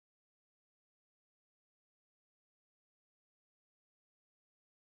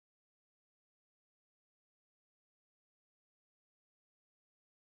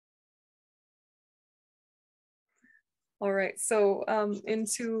All right, so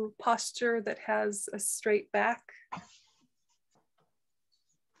into posture that has a straight back.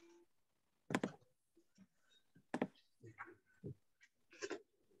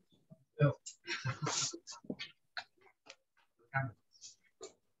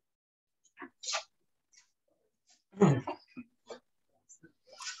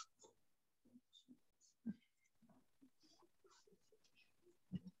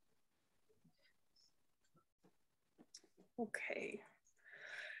 Okay.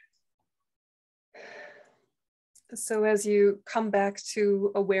 So as you come back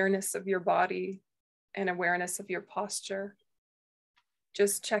to awareness of your body and awareness of your posture,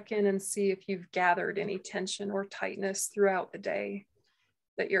 just check in and see if you've gathered any tension or tightness throughout the day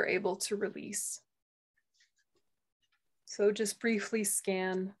that you're able to release. So just briefly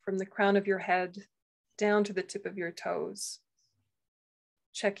scan from the crown of your head down to the tip of your toes,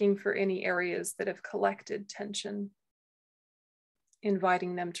 checking for any areas that have collected tension,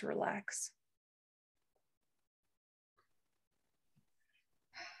 inviting them to relax.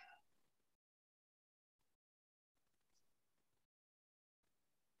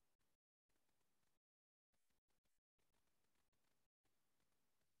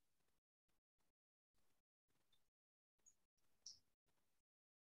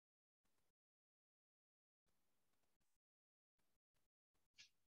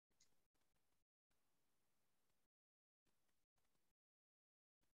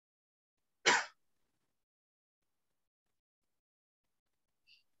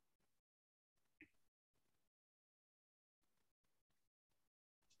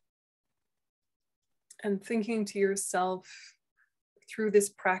 And thinking to yourself, through this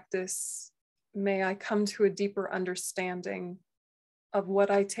practice, may I come to a deeper understanding of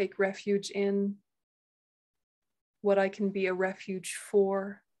what I take refuge in, what I can be a refuge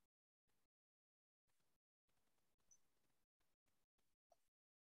for,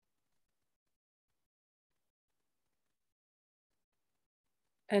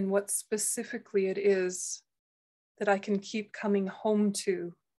 and what specifically it is that I can keep coming home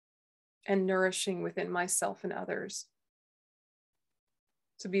to and nourishing within myself and others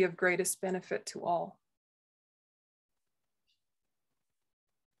to be of greatest benefit to all.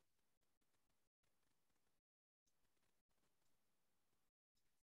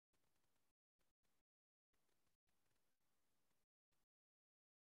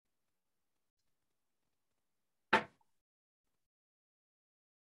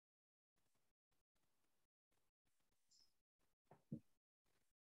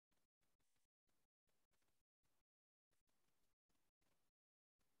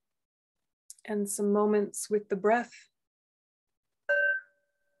 And some moments with the breath.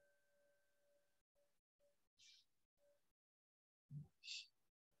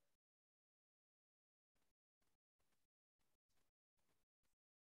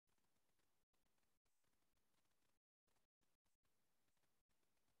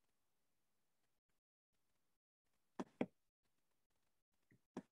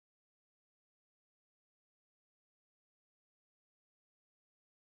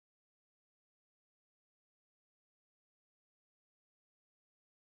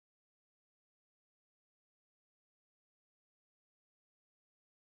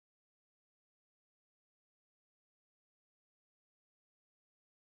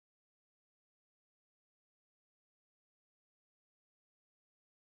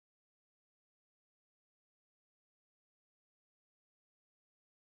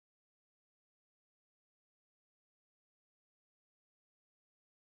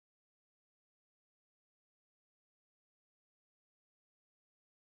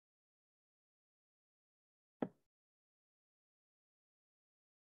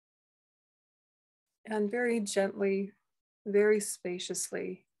 And very gently, very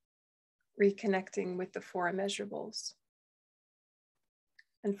spaciously, reconnecting with the four immeasurables.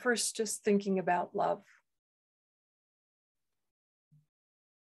 And first, just thinking about love.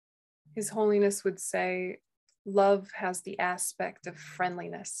 His Holiness would say, love has the aspect of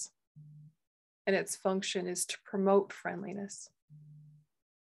friendliness, and its function is to promote friendliness.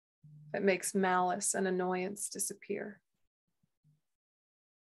 It makes malice and annoyance disappear.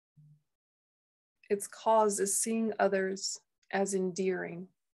 Its cause is seeing others as endearing,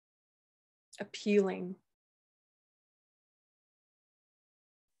 appealing.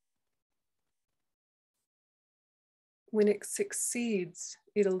 When it succeeds,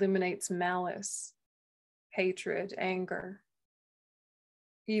 it eliminates malice, hatred, anger,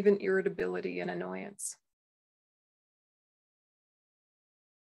 even irritability and annoyance.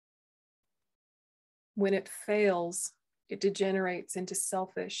 When it fails, it degenerates into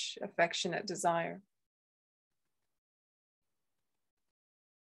selfish, affectionate desire.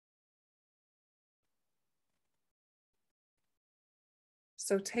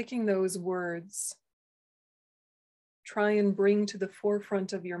 So taking those words, try and bring to the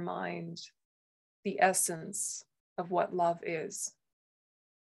forefront of your mind the essence of what love is.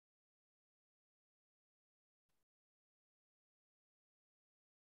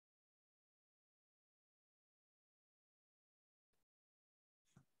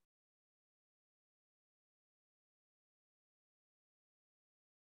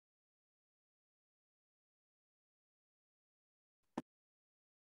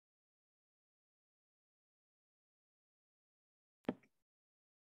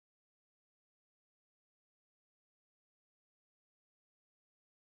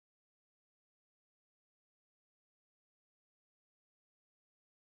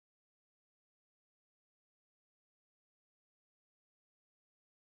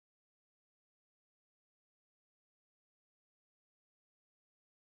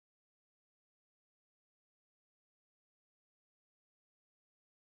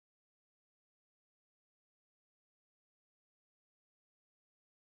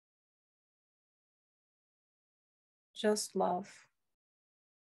 Just love.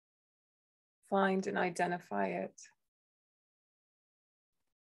 Find and identify it.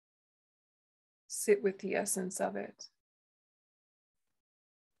 Sit with the essence of it.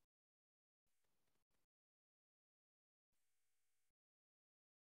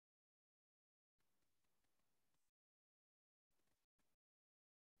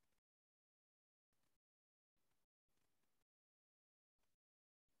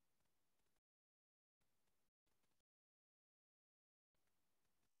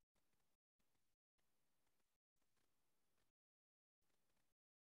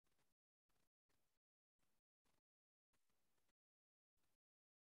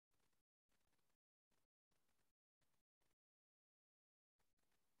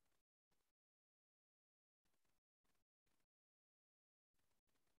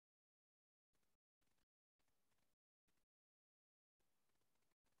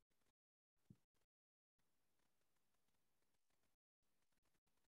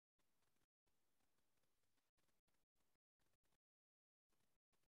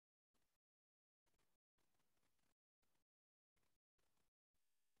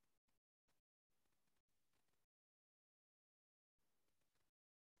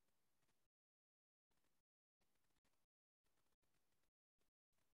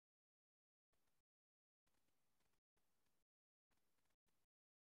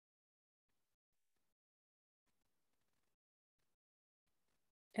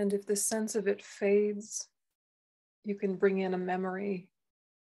 And if the sense of it fades, you can bring in a memory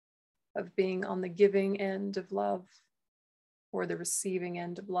of being on the giving end of love or the receiving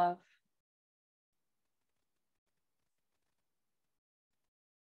end of love.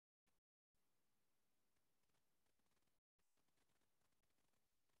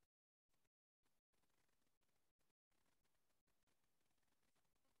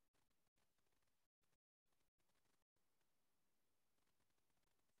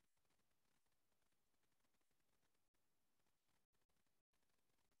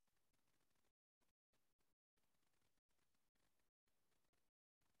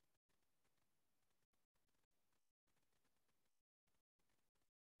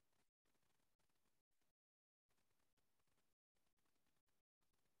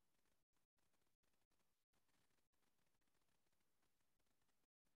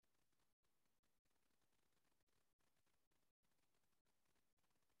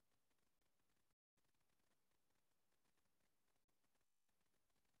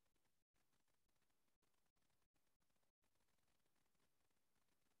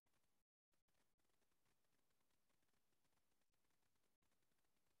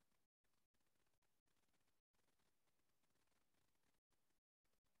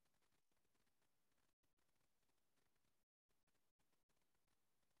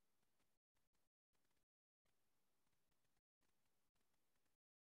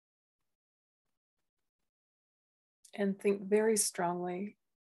 And think very strongly,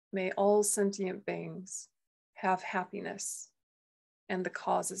 may all sentient beings have happiness and the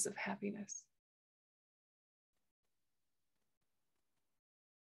causes of happiness.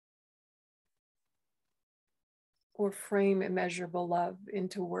 Or frame immeasurable love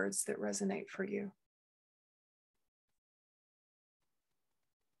into words that resonate for you.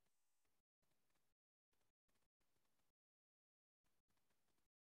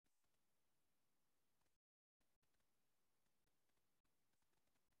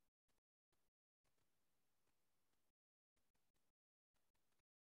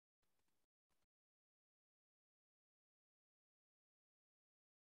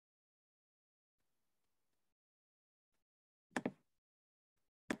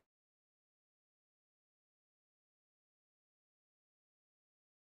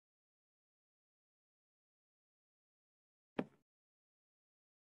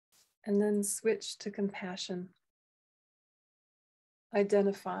 And then switch to compassion,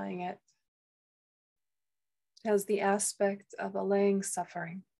 identifying it as the aspect of allaying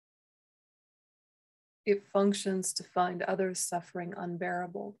suffering. It functions to find others' suffering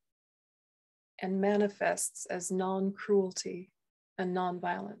unbearable and manifests as non-cruelty and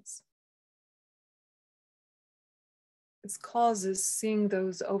non-violence. Its cause is seeing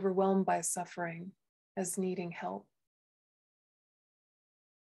those overwhelmed by suffering as needing help.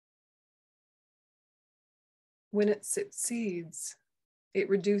 When it succeeds, it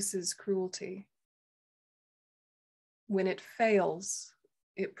reduces cruelty. When it fails,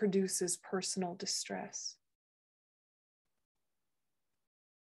 it produces personal distress.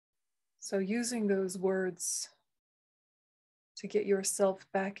 So using those words to get yourself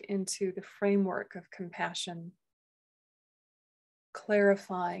back into the framework of compassion,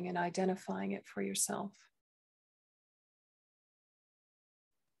 clarifying and identifying it for yourself.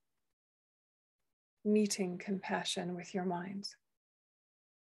 Meeting compassion with your mind.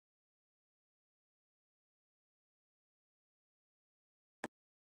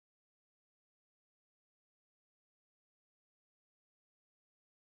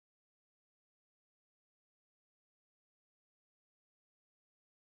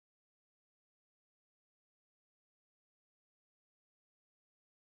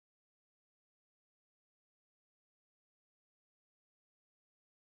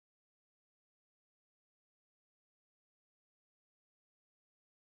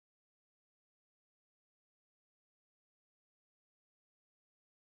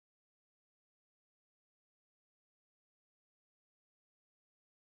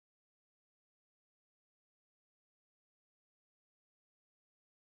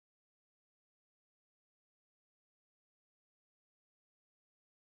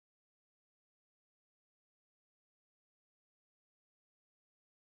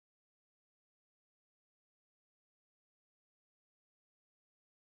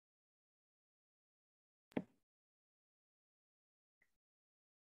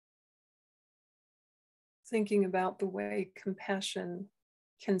 Thinking about the way compassion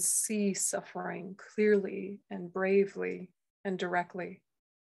can see suffering clearly and bravely and directly,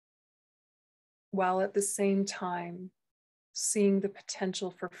 while at the same time seeing the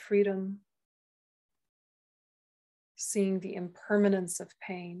potential for freedom, seeing the impermanence of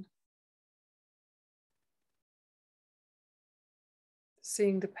pain,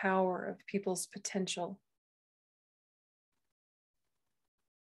 seeing the power of people's potential.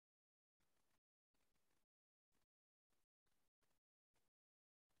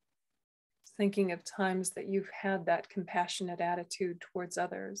 Thinking of times that you've had that compassionate attitude towards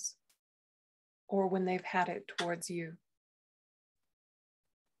others, or when they've had it towards you.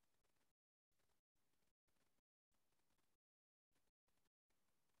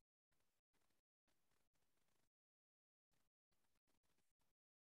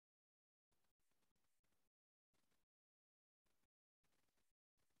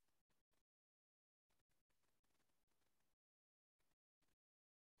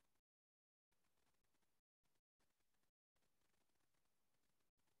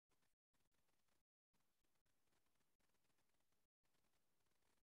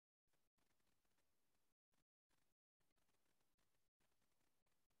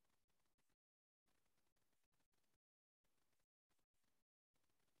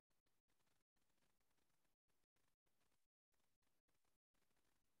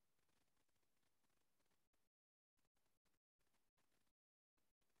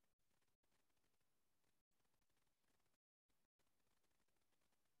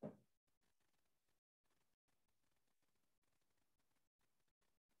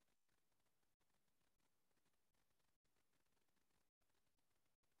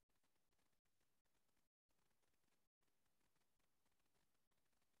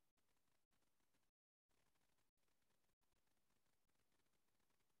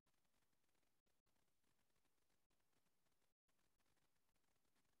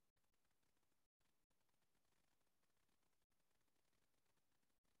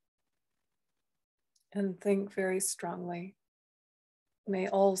 And think very strongly, may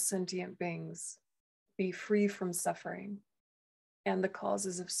all sentient beings be free from suffering and the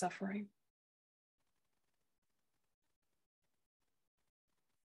causes of suffering.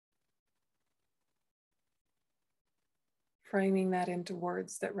 Framing that into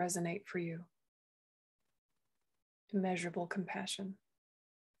words that resonate for you. Immeasurable compassion.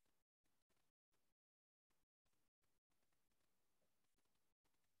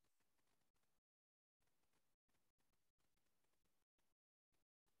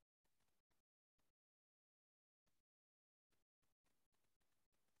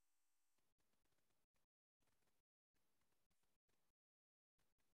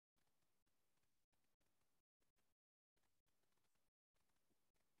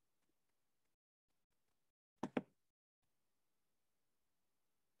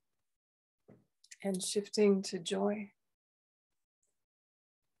 And shifting to joy.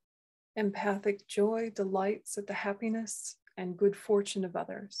 Empathic joy delights at the happiness and good fortune of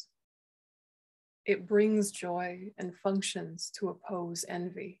others. It brings joy and functions to oppose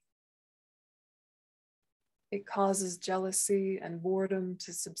envy. It causes jealousy and boredom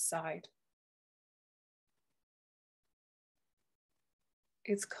to subside.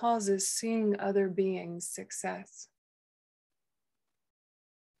 It causes seeing other beings' success.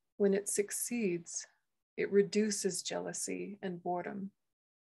 When it succeeds, it reduces jealousy and boredom.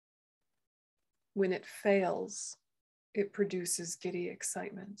 When it fails, it produces giddy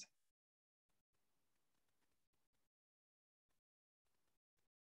excitement.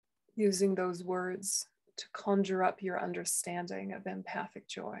 Using those words to conjure up your understanding of empathic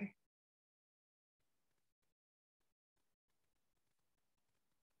joy.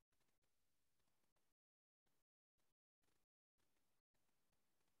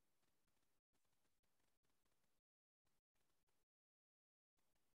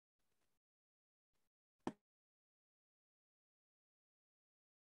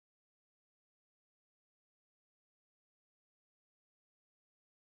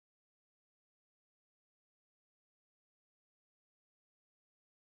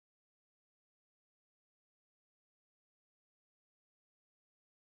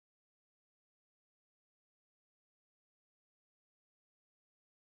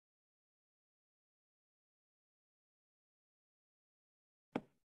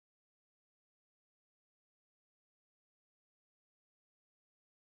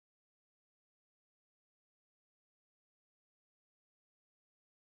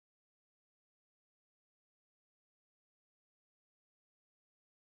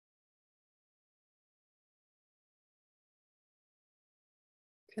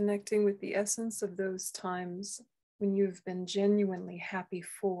 Connecting with the essence of those times when you've been genuinely happy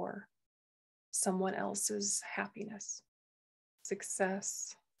for someone else's happiness,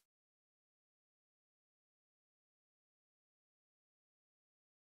 success,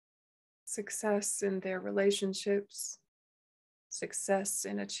 success in their relationships, success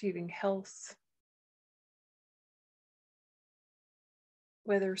in achieving health,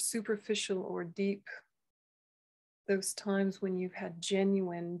 whether superficial or deep, those times when you've had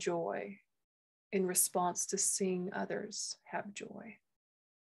genuine joy in response to seeing others have joy,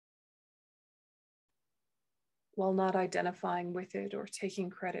 while not identifying with it or taking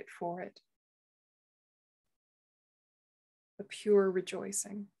credit for it. A pure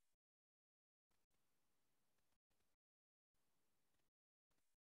rejoicing.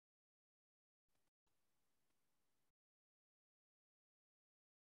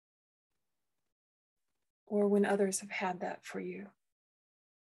 Or when others have had that for you.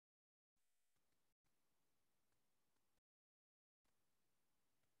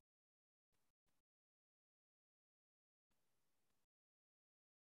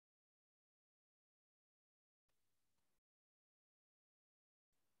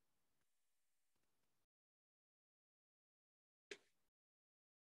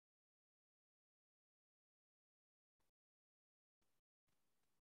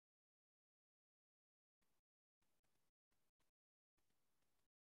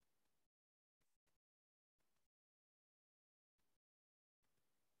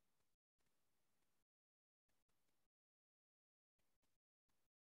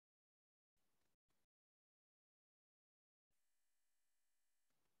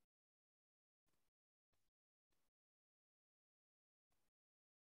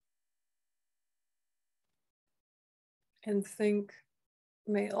 And think,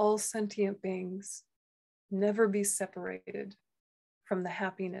 may all sentient beings never be separated from the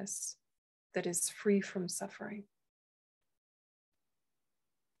happiness that is free from suffering.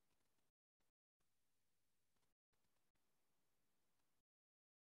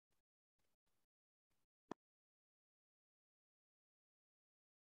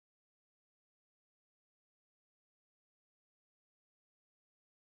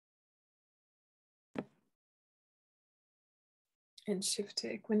 And shift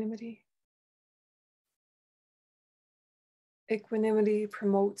to equanimity. Equanimity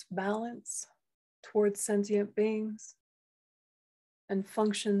promotes balance towards sentient beings and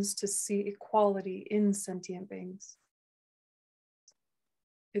functions to see equality in sentient beings.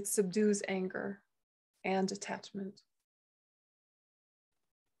 It subdues anger and attachment.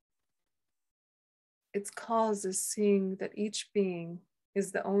 Its cause is seeing that each being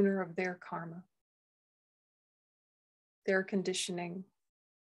is the owner of their karma, their conditioning,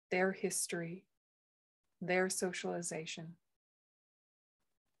 their history, their socialization.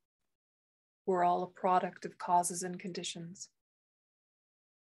 We're all a product of causes and conditions.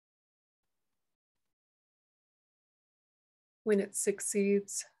 When it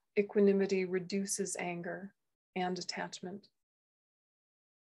succeeds, equanimity reduces anger and attachment.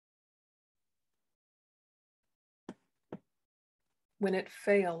 When it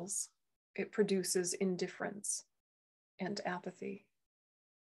fails, it produces indifference and apathy.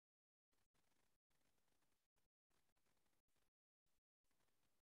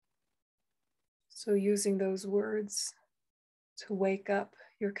 So using those words to wake up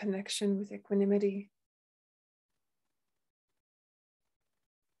your connection with equanimity,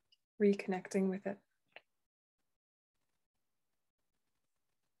 reconnecting with it.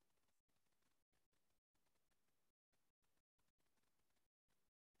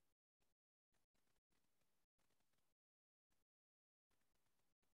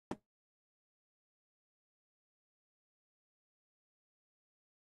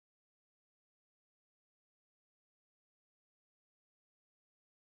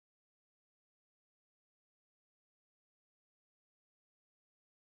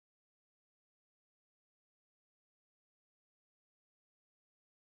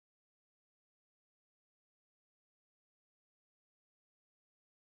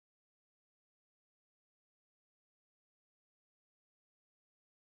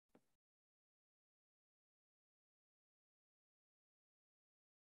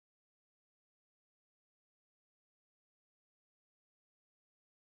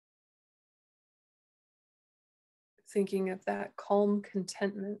 Thinking of that calm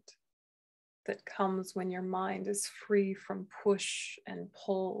contentment that comes when your mind is free from push and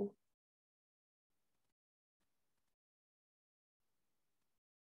pull.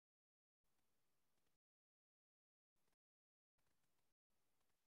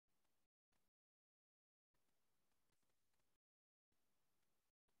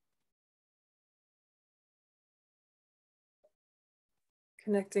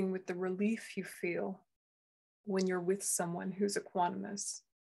 Connecting with the relief you feel when you're with someone who's equanimous.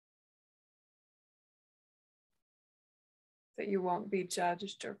 That you won't be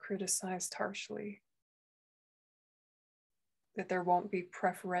judged or criticized harshly. That there won't be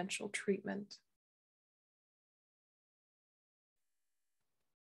preferential treatment.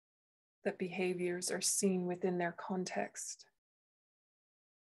 That behaviors are seen within their context.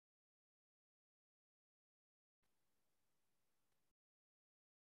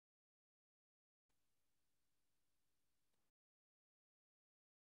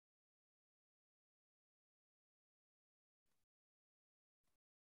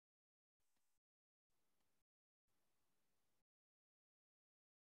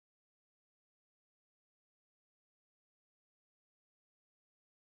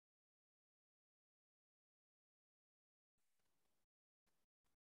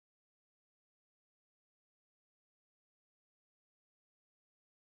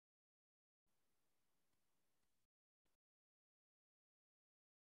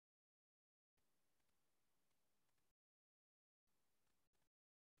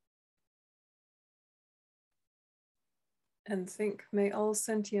 And think, may all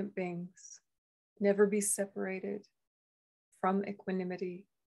sentient beings never be separated from equanimity.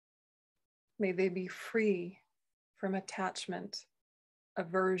 May they be free from attachment,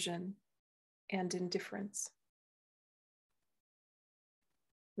 aversion, and indifference.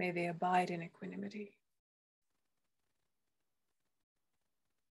 May they abide in equanimity.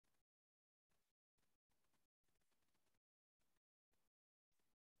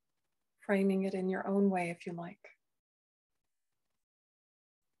 Framing it in your own way if you like.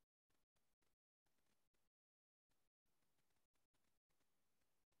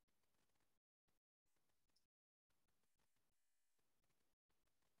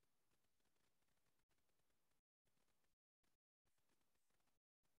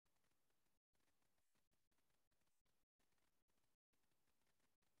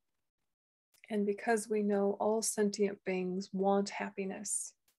 And because we know all sentient beings want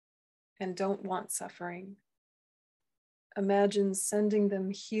happiness and don't want suffering, imagine sending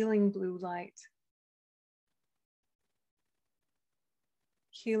them healing blue light.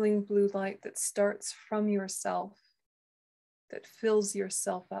 Healing blue light that starts from yourself, that fills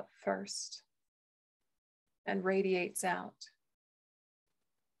yourself up first and radiates out.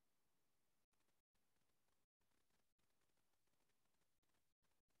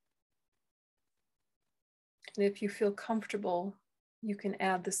 And if you feel comfortable, you can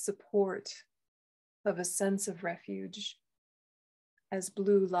add the support of a sense of refuge as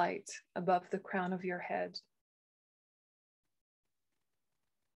blue light above the crown of your head.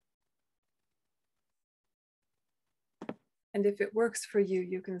 And if it works for you,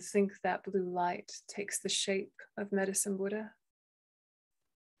 you can think that blue light takes the shape of Medicine Buddha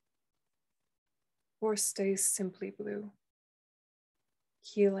or stays simply blue.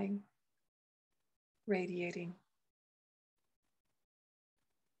 healing, radiating.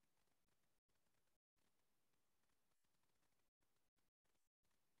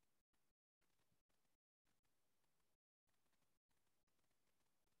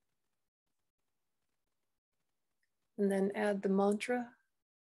 And then add the mantra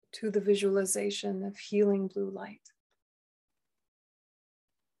to the visualization of healing blue light.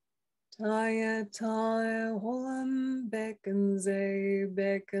 Taya taya holam bekanze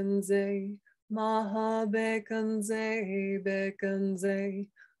bekanze maha bekanze bekanze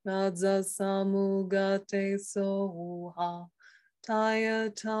radza samugate soha. Taya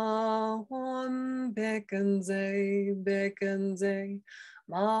ta holam bekanze bekanze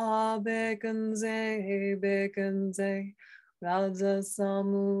maha bekanze bekanze radza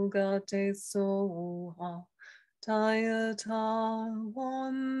samugate soha. Taya ta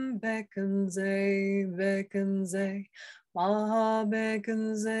wam bekanze bekanze maha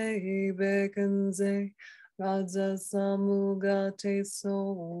bekanze bekanze radza samugate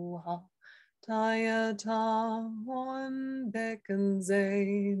soha. Taya ta wam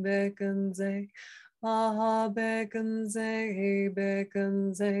bekanze bekanze maha bekanze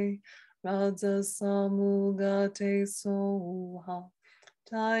bekanze radza samugate soha.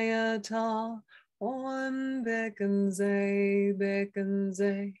 Taya ta Om bekanze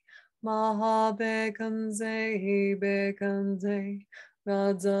bekanze maha bekanze bekanze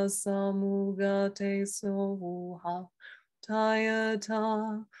radza samugate soha. Taya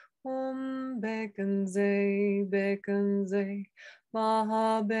ta om bekanze bekanze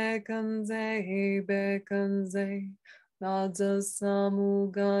maha bekanze bekanze radza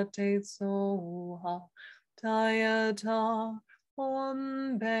samugate soha. Taya ta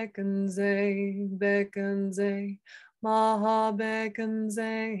Om bekanze bekanze maha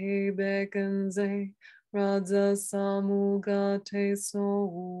bekanze bekanze radza samugate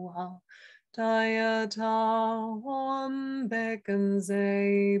soha. Taya ta om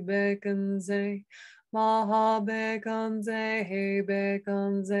bekanze bekanze maha bekanze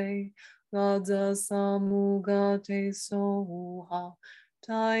bekanze radza samugate soha.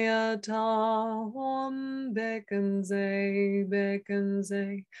 Taya ta om bekanze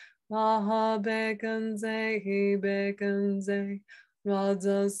bekanze maha bekanze bekanze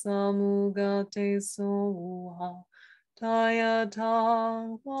radza samugate soha. Taya ta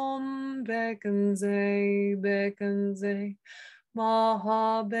om bekanze bekanze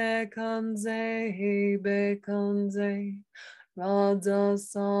maha bekanze bekanze radza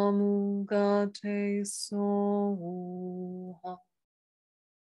samugate soha.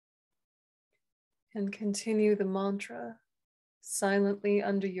 And continue the mantra silently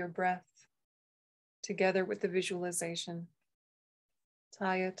under your breath, together with the visualization.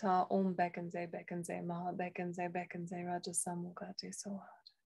 Taya ta om bekanze bekanze maha bekanze bekanze raja samugate soha.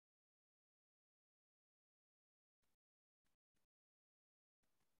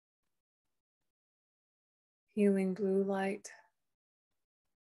 Healing blue light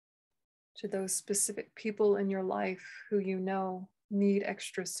to those specific people in your life who you know need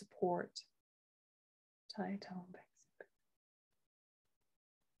extra support. Taya ta om bekanze.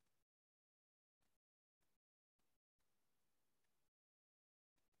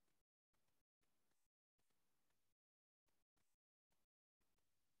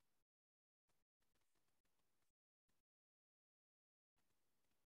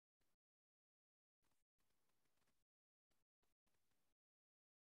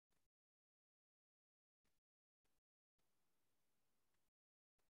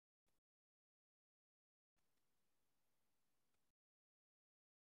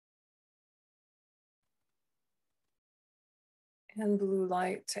 And blue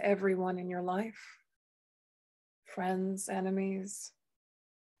light to everyone in your life, friends, enemies,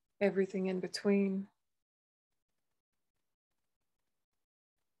 everything in between,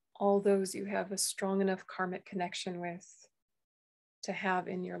 all those you have a strong enough karmic connection with to have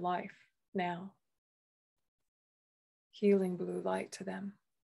in your life now. Healing blue light to them.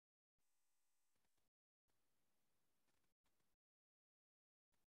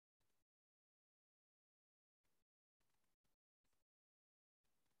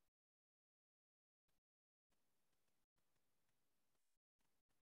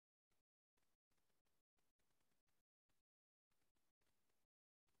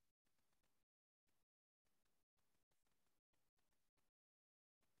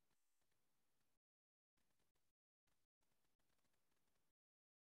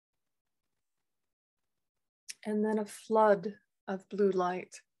 And then a flood of blue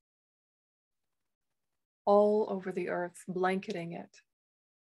light all over the earth, blanketing it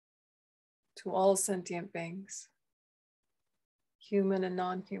to all sentient beings. human and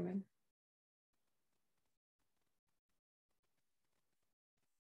non-human.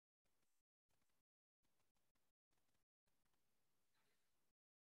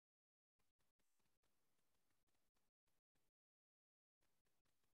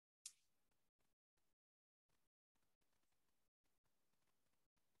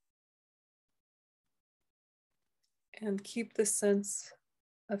 And keep the sense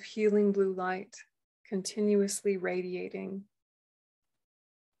of healing blue light continuously radiating,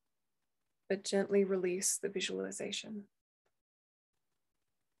 but gently release the visualization.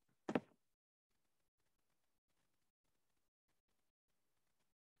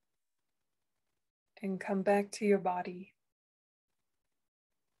 And come back to your body.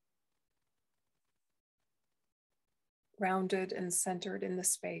 Rounded and centered in the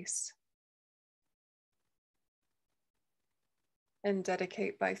space. And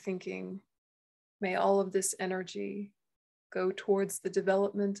dedicate by thinking, may all of this energy go towards the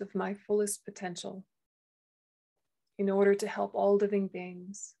development of my fullest potential in order to help all living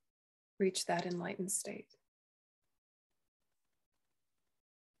beings reach that enlightened state.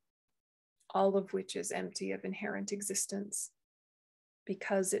 All of which is empty of inherent existence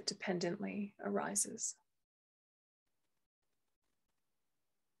because it dependently arises.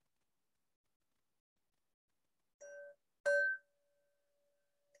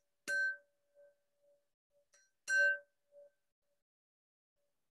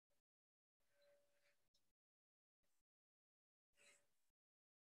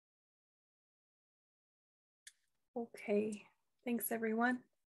 Okay, thanks everyone.